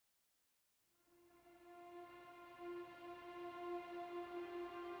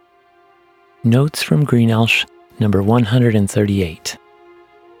Notes from Greenelsh, number 138.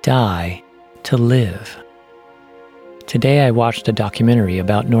 Die to live. Today I watched a documentary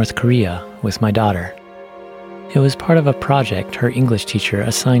about North Korea with my daughter. It was part of a project her English teacher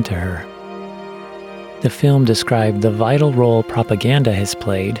assigned to her. The film described the vital role propaganda has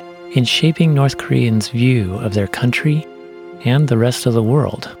played in shaping North Koreans' view of their country and the rest of the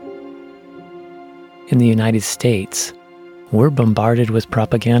world. In the United States, we're bombarded with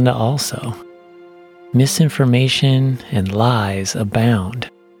propaganda also. Misinformation and lies abound.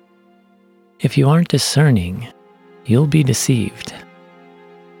 If you aren't discerning, you'll be deceived.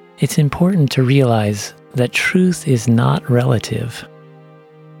 It's important to realize that truth is not relative.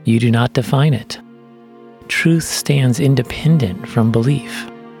 You do not define it. Truth stands independent from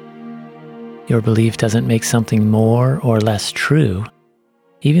belief. Your belief doesn't make something more or less true,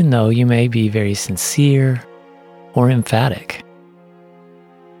 even though you may be very sincere or emphatic.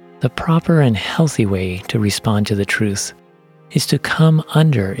 The proper and healthy way to respond to the truth is to come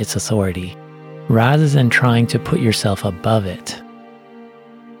under its authority, rather than trying to put yourself above it.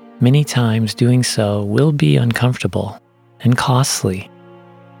 Many times doing so will be uncomfortable and costly,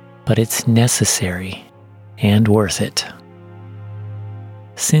 but it's necessary and worth it.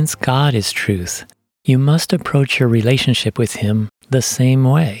 Since God is truth, you must approach your relationship with Him the same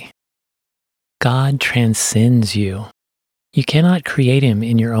way. God transcends you. You cannot create Him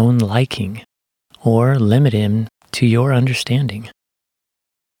in your own liking or limit Him to your understanding.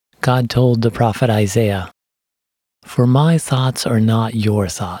 God told the prophet Isaiah, "For my thoughts are not your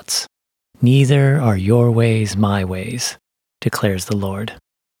thoughts, neither are your ways my ways, declares the Lord.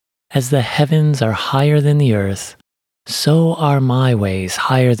 As the heavens are higher than the earth, so are my ways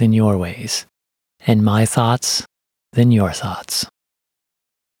higher than your ways, and my thoughts than your thoughts."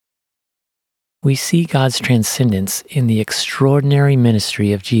 We see God's transcendence in the extraordinary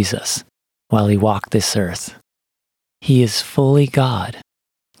ministry of Jesus while He walked this earth. He is fully God,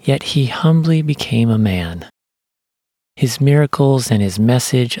 yet He humbly became a man. His miracles and His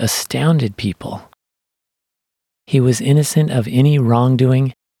message astounded people. He was innocent of any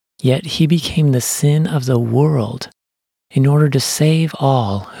wrongdoing, yet He became the sin of the world in order to save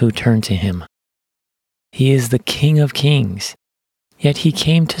all who turn to Him. He is the King of Kings, yet He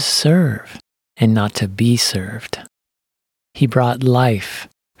came to serve and not to be served. He brought life,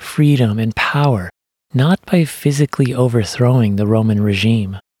 freedom, and power, not by physically overthrowing the Roman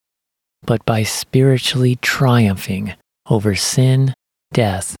regime, but by spiritually triumphing over sin,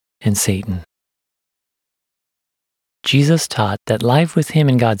 death, and Satan. Jesus taught that life with Him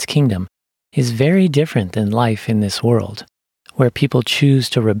in God's kingdom is very different than life in this world, where people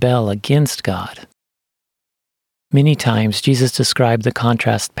choose to rebel against God. Many times Jesus described the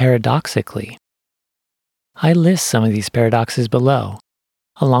contrast paradoxically. I list some of these paradoxes below,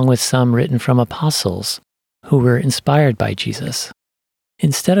 along with some written from apostles who were inspired by Jesus.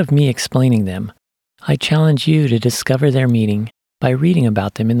 Instead of me explaining them, I challenge you to discover their meaning by reading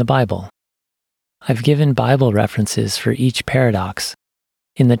about them in the Bible. I've given Bible references for each paradox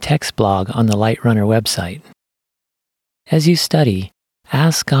in the text blog on the Light Runner website. As you study,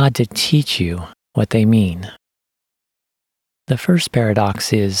 ask God to teach you what they mean. The first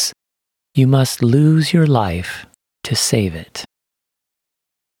paradox is, you must lose your life to save it.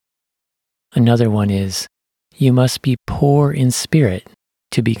 Another one is, you must be poor in spirit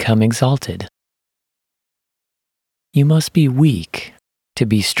to become exalted. You must be weak to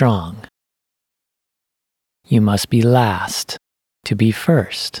be strong. You must be last to be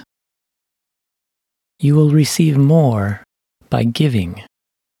first. You will receive more by giving.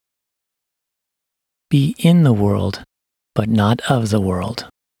 Be in the world, but not of the world.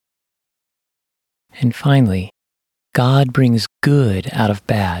 And finally, God brings good out of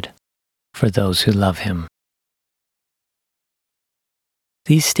bad for those who love Him.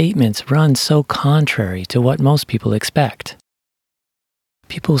 These statements run so contrary to what most people expect.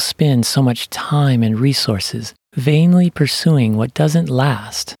 People spend so much time and resources vainly pursuing what doesn't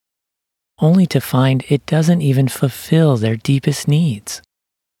last, only to find it doesn't even fulfill their deepest needs.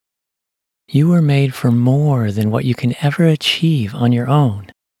 You were made for more than what you can ever achieve on your own,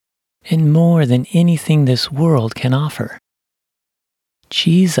 and more than anything this world can offer.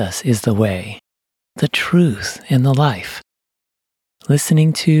 Jesus is the way, the truth, and the life.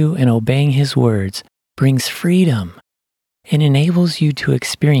 Listening to and obeying His words brings freedom and enables you to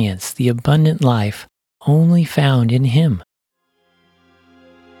experience the abundant life only found in Him.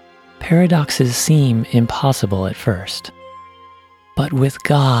 Paradoxes seem impossible at first, but with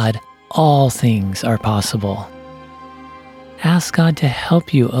God, all things are possible. Ask God to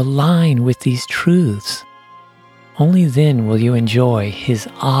help you align with these truths. Only then will you enjoy His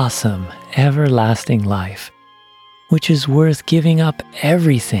awesome everlasting life, which is worth giving up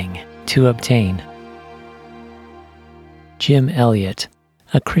everything to obtain. Jim Elliot,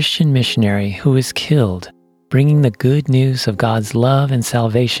 a Christian missionary who was killed bringing the good news of God's love and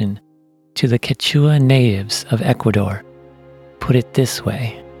salvation to the Quechua natives of Ecuador, put it this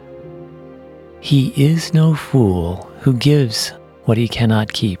way: "He is no fool who gives what he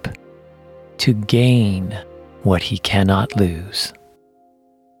cannot keep, to gain what he cannot lose."